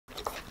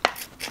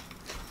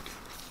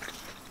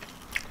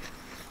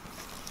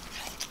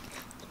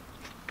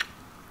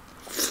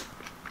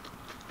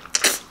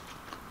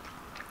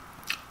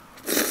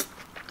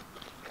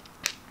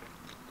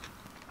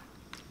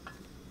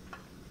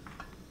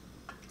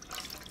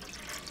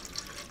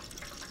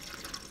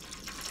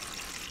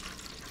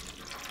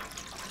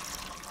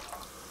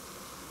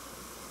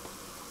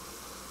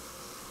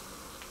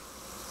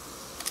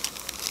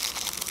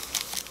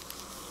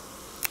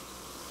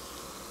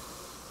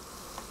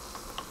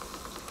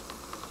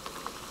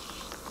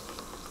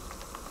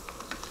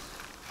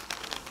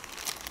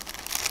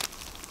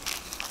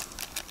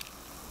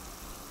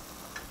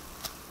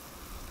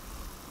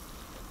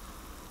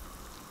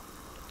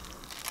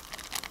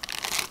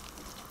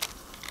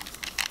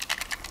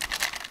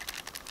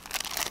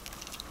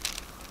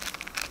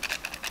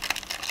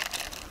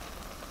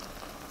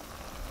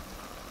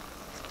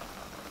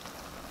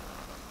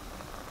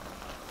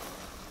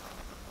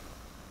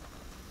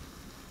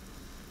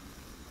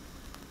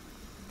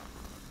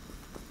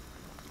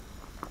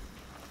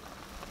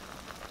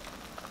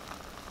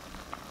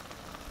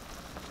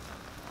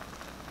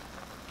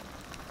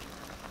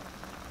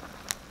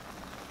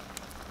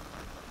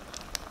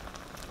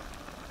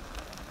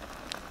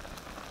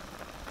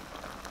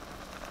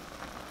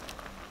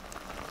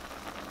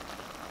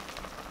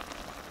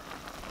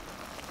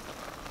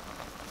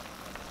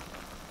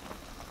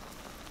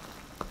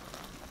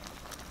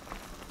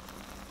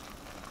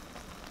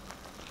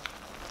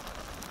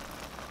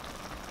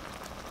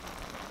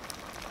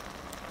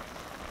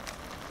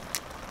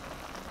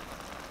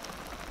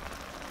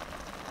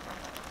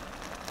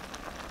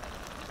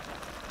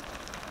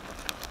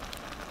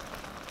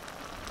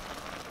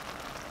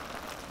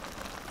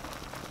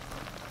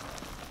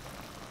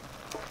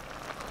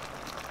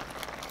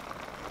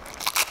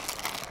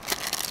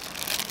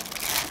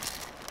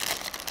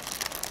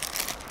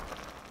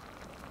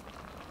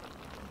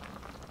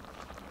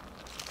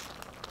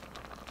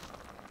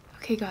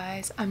Okay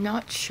guys, I'm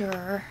not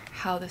sure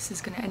how this is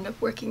gonna end up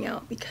working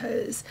out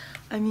because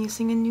I'm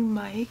using a new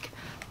mic,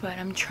 but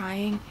I'm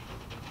trying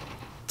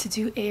to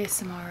do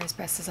ASMR as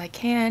best as I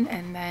can,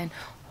 and then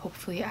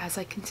hopefully as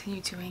I continue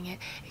doing it,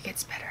 it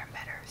gets better and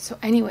better. So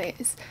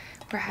anyways,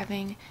 we're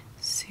having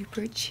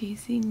super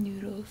cheesy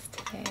noodles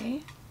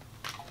today.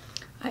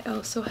 I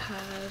also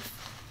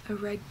have a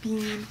red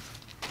bean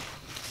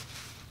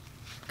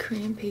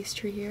Korean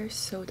pastry here,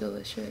 so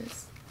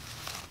delicious.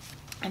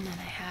 And then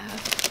I have,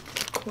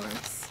 of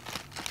course,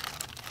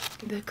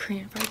 the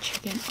Korean fried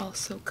chicken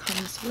also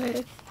comes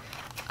with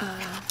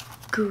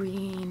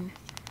green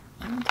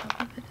on top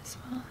of it as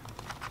well.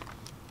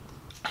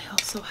 I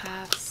also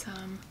have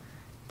some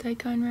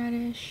daikon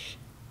radish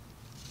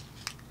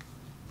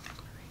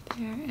right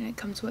there, and it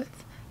comes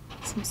with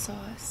some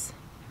sauce,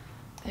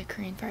 the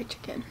Korean fried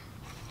chicken.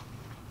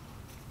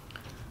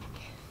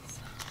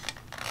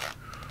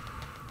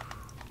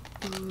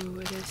 Ooh,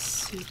 it is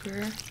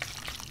super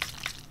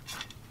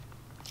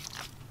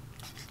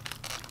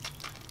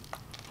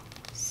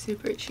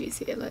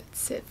cheesy. It lets it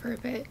sit for a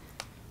bit.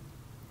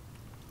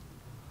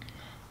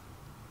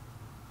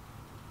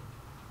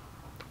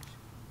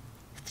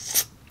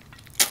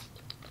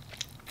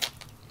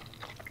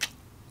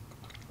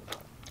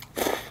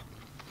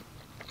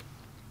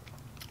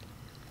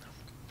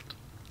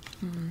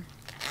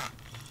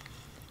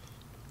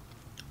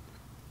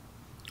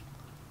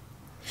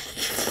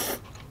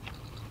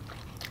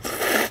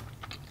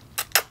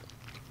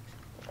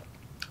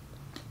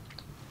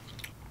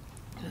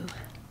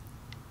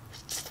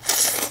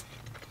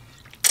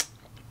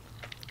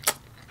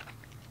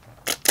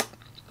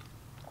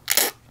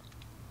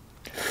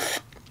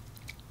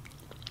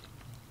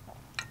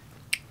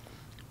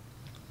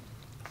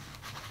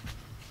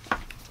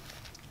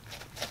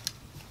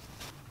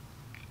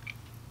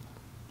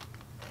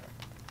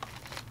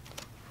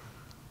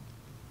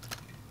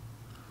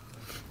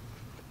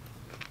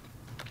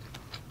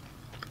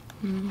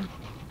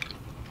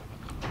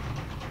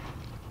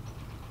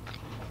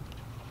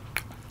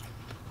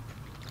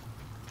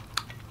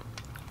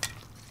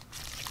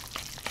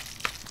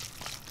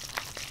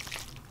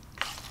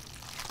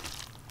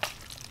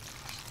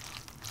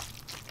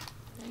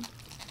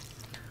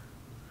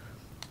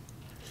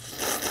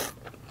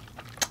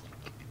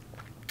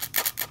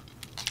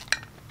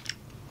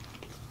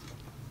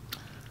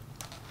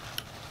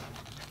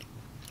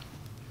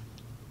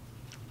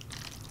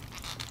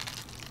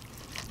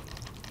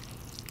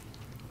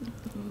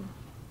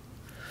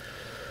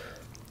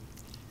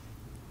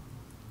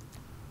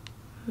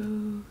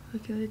 Ooh,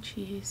 look at the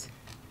cheese.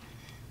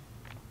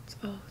 It's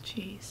all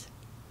cheese.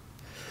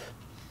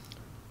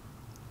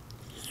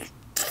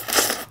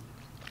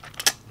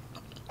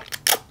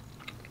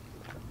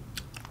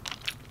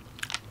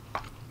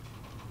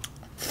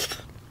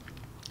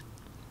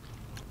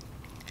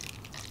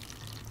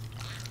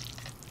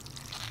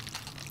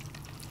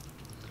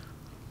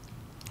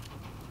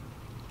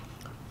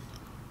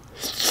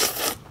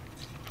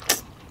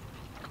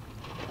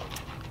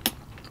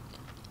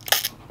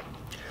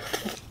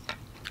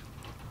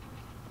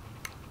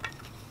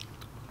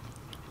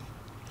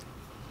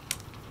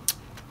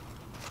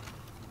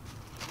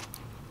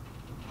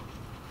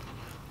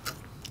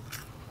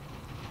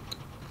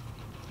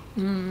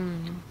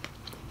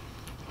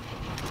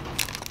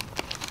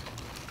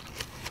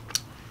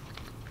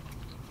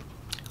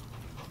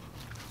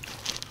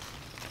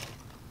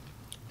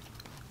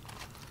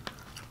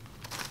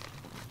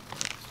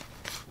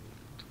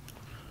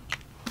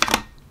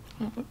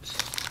 Oops.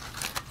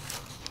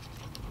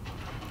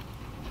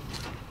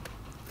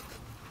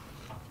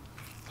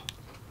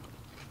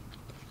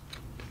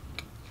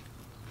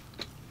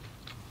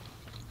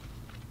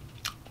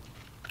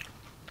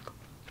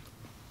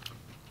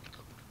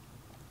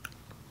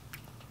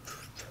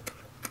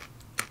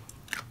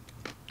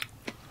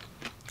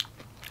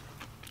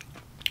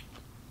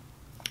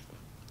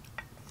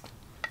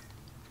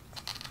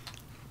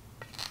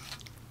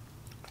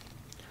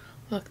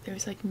 Look,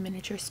 there's like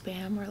miniature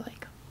spam or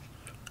like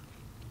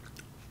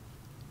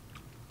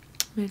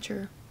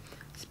miniature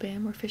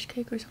spam or fish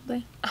cake or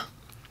something. Oh.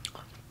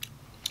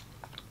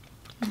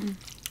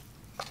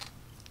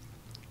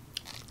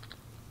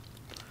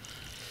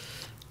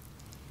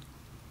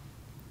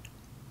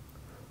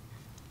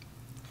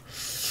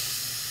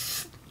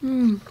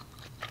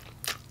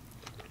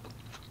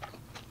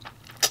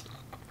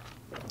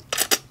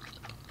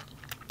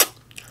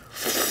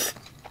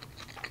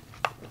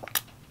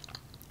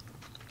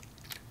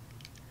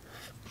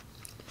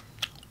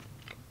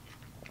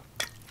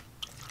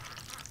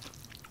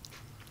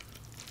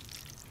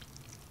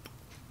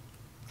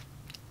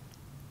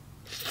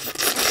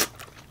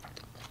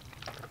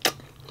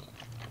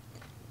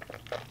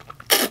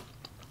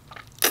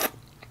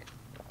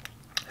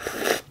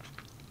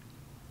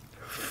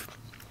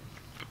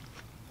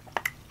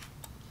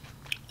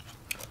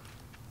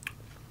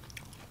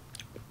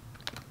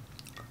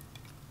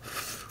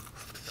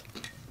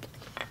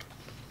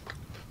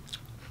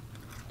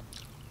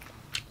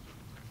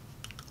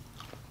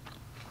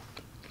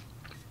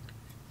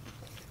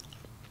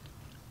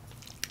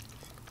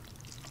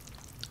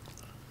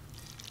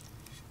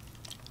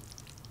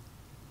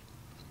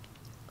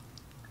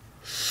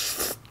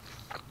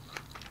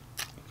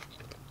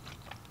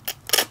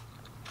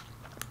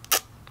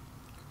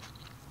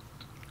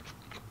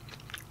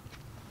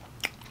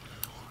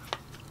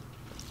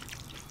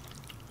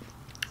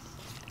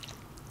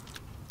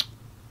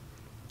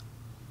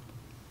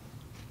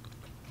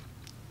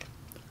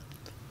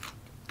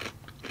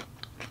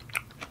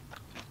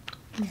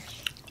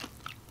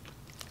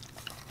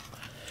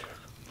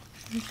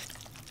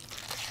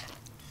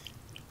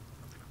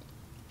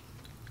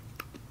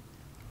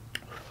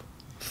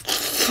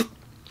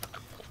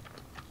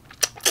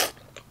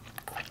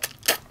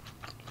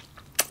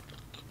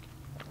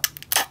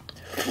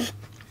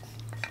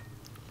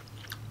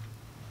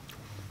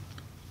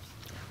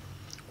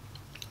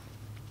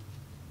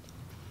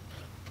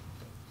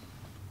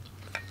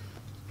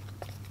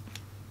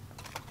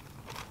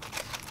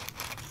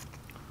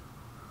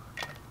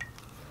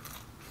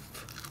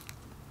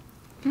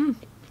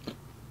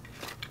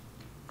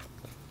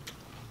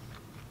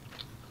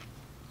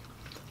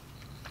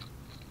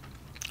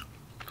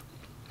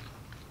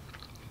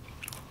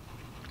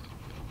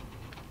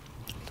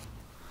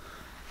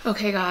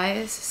 Okay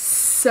guys,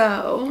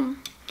 so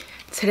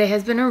today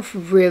has been a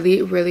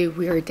really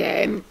weird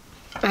day.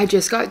 I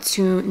just got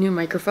 2 new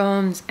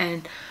microphones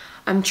and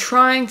I'm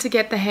trying to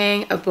get the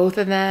hang of both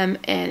of them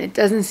and it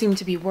doesn't seem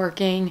to be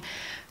working.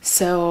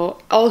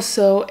 So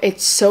also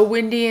it's so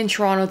windy in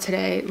Toronto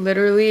today.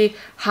 Literally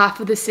half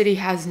of the city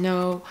has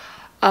no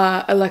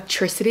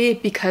electricity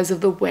because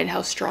of the wind,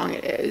 how strong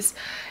it is.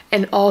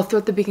 And all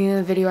throughout the beginning of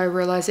the video I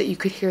realized that you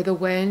could hear the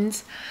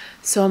winds.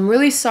 So I'm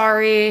really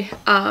sorry.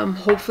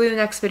 Hopefully the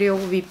next video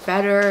will be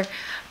better,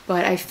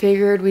 but I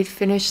figured we'd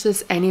finish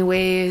this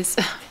anyways.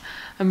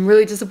 I'm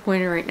really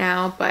disappointed right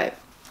now, but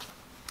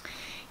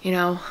you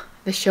know,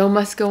 the show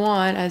must go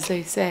on, as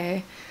they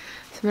say.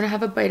 So I'm gonna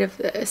have a bite of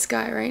this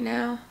guy right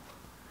now.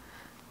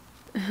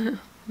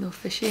 No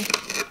fishy.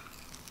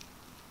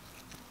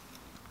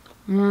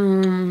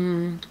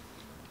 Mmm.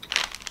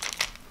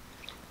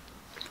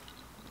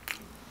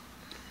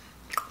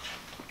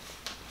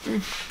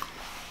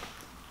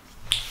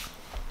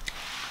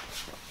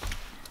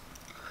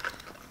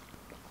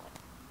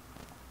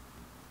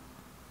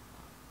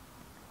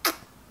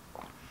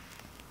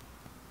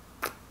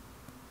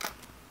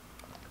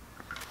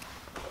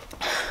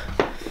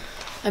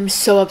 I'm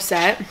so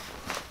upset.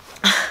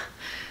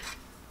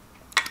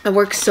 I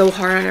worked so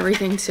hard on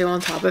everything too on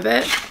top of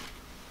it.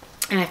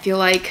 And I feel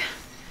like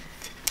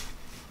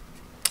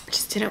it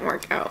just didn't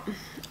work out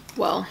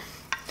well.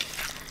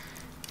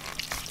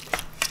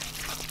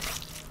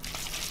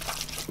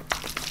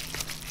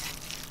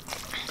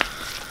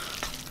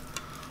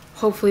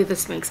 Hopefully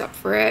this makes up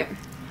for it.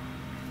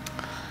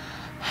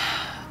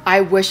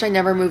 I wish I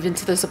never moved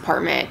into this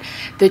apartment.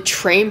 The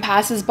train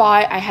passes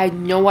by. I had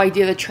no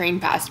idea the train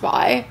passed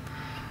by.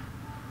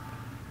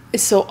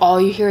 So all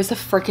you hear is the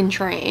freaking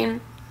train.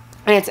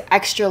 And it's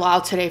extra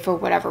loud today for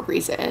whatever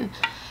reason.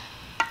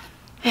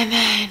 And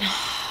then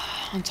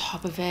on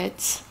top of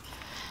it,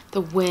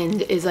 the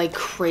wind is like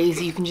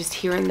crazy. You can just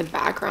hear it in the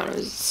background. It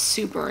was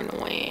super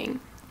annoying.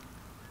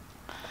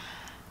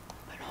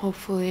 But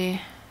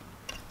hopefully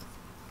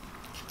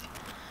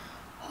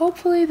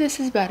this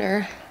is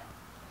better.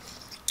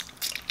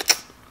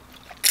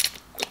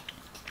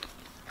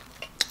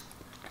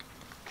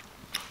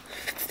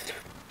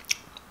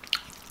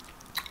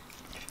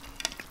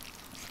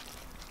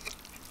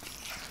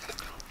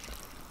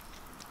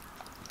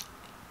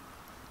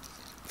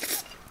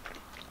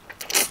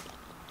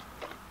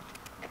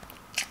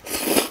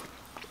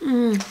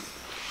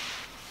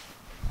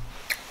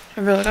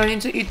 I feel like I need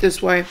to eat this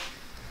way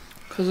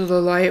because of the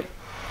light.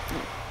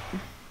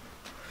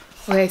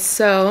 Okay,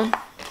 so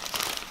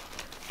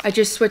I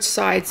just switched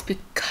sides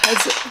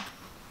because of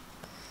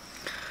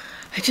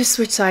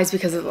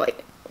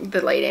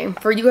the lighting.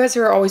 For you guys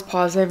who are always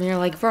positive and you're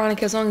like,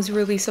 Veronica, as long as you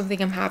release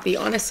something, I'm happy.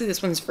 Honestly,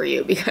 this one's for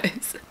you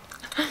because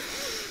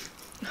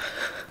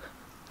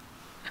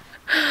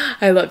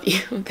I love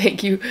you.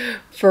 Thank you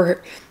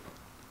for,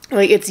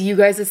 like, it's you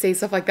guys that say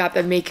stuff like that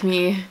that make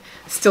me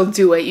still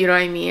do it, you know what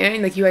I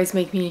mean? Like, you guys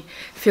make me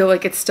feel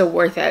like it's still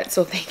worth it,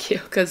 so thank you.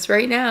 Because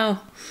right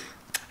now,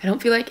 I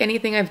don't feel like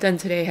anything I've done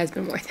today has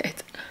been worth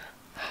it.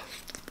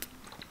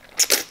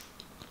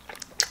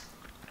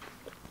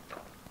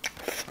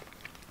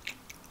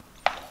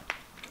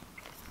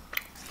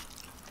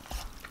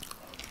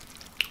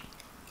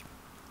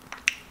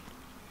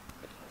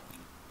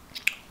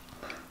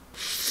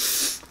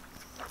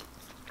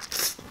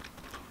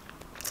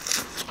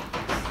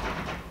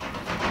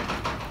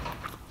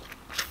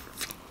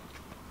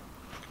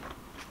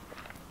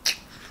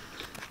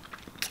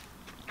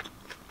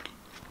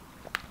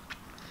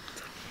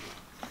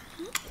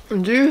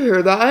 Do you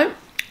hear that?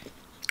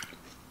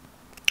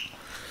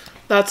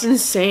 That's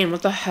insane.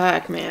 What the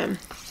heck, man?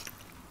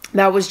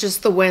 That was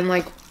just the wind,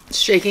 like,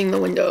 shaking the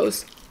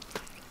windows.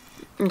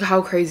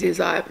 How crazy is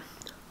that?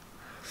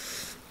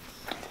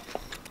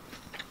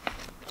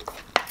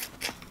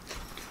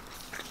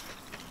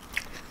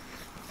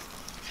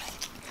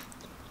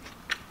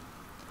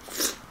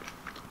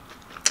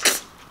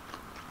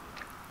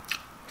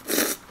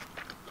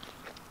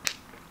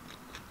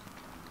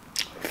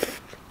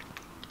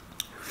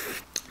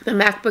 The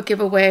MacBook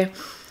giveaway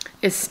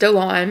is still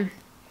on.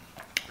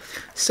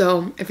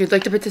 So if you'd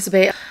like to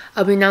participate,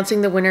 I'll be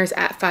announcing the winners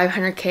at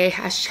 500K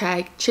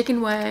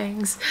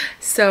 #chickenwangs.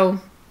 So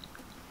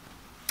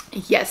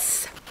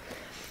yes,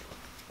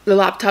 the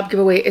laptop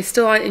giveaway is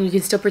still on and you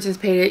can still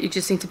participate in it. You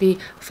just need to be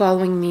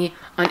following me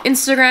on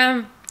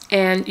Instagram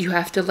and you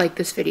have to like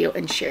this video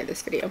and share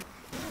this video.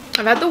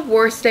 I've had the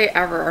worst day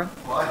ever.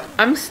 Why?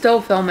 I'm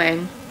still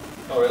filming.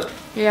 Oh really?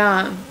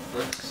 Yeah.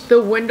 Nice.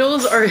 The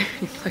windows are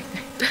like,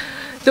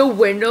 the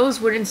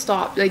windows wouldn't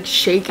stop like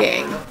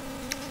shaking.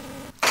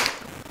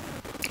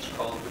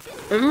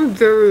 I'm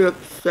very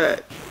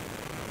upset.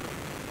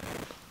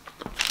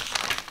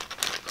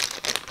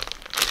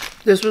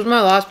 This was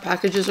my last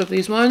packages of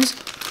these ones,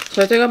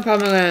 so I think I'm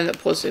probably gonna end up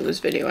posting this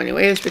video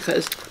anyways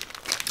because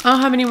I don't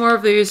have any more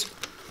of these.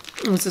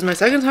 This is my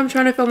second time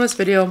trying to film this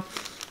video.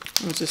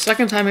 It's the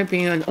second time it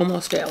being an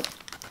almost failed.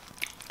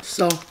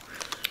 So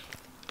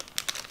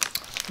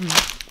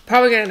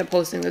probably gonna end up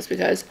posting this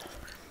because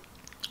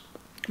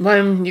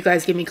one, you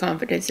guys give me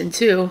confidence, and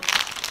two,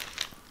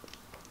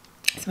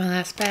 it's my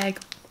last bag.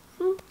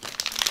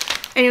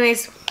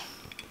 Anyways,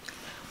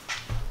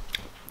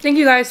 thank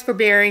you guys for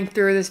bearing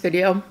through this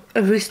video.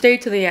 If you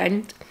stayed to the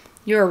end,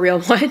 you're a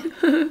real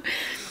one.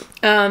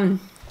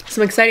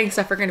 Some exciting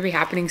stuff are going to be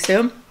happening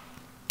soon.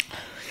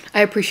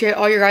 I appreciate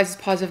all your guys'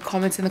 positive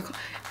comments in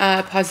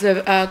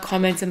the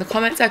comments in the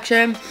comment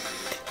section.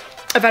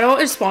 If I don't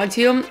respond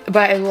to you,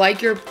 but I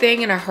like your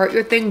thing and I heart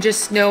your thing,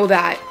 just know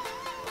that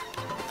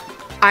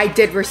I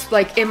did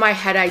like in my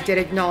head I did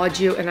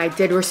acknowledge you and I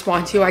did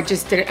respond to you. I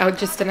just didn't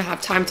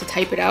have time to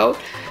type it out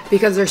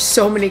because there's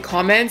so many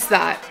comments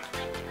that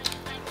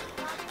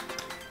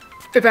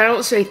if I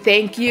don't say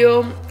thank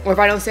you, or if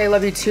I don't say I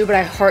love you too, but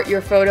I heart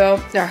your photo,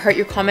 or I heart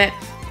your comment,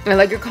 and I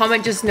like your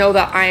comment, just know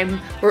that I am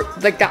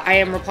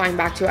replying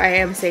back to you. I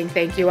am saying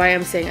thank you. I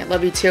am saying I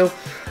love you too.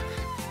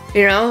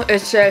 You know,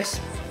 it's just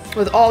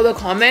with all the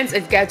comments,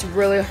 it gets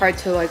really hard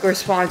to like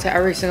respond to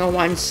every single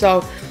one. So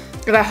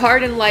if I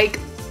heart and like,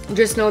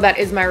 just know that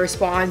is my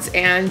response,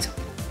 and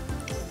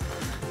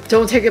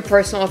don't take it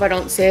personal if I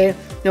don't say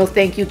no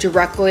thank you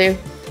directly.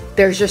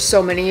 There's just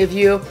so many of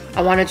you.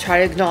 I want to try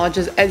to acknowledge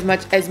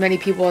as many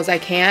people as I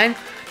can.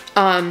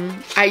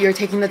 You're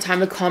taking the time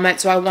to comment,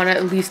 so I want to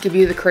at least give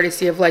you the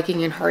courtesy of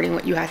liking and hearting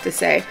what you have to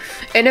say.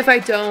 And if I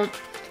don't,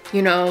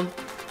 you know,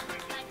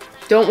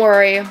 don't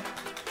worry.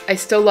 I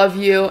still love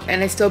you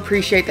and I still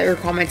appreciate that you're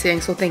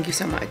commenting, so thank you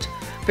so much.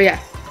 But yeah,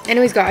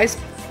 anyways guys,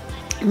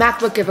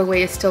 MacBook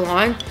giveaway is still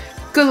on.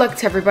 Good luck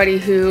to everybody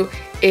who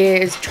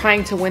is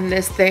trying to win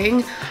this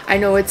thing. I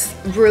know it's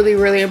really,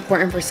 really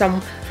important for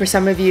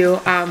some of you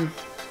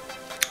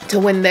to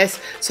win this,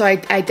 so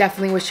I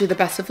definitely wish you the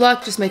best of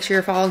luck. Just make sure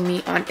you're following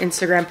me on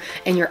Instagram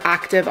and you're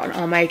active on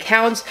all my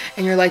accounts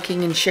and you're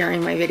liking and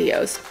sharing my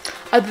videos.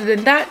 Other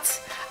than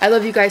that, I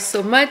love you guys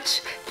so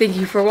much. Thank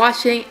you for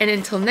watching, and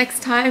until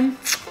next time,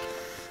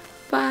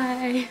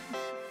 bye.